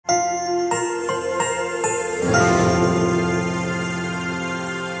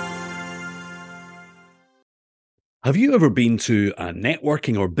Have you ever been to a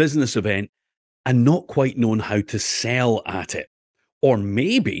networking or business event and not quite known how to sell at it? Or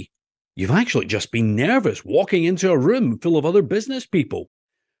maybe you've actually just been nervous walking into a room full of other business people.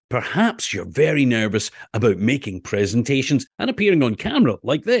 Perhaps you're very nervous about making presentations and appearing on camera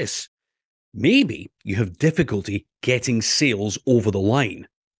like this. Maybe you have difficulty getting sales over the line.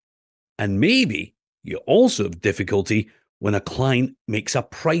 And maybe you also have difficulty when a client makes a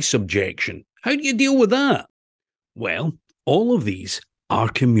price objection. How do you deal with that? Well, all of these are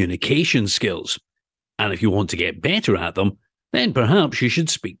communication skills. And if you want to get better at them, then perhaps you should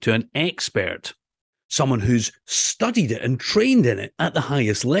speak to an expert. Someone who's studied it and trained in it at the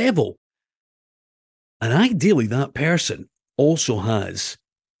highest level. And ideally, that person also has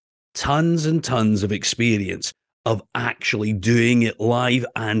tons and tons of experience of actually doing it live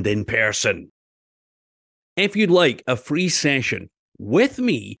and in person. If you'd like a free session with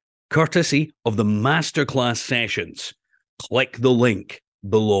me, courtesy of the Masterclass Sessions, click the link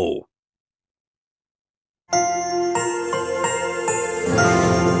below.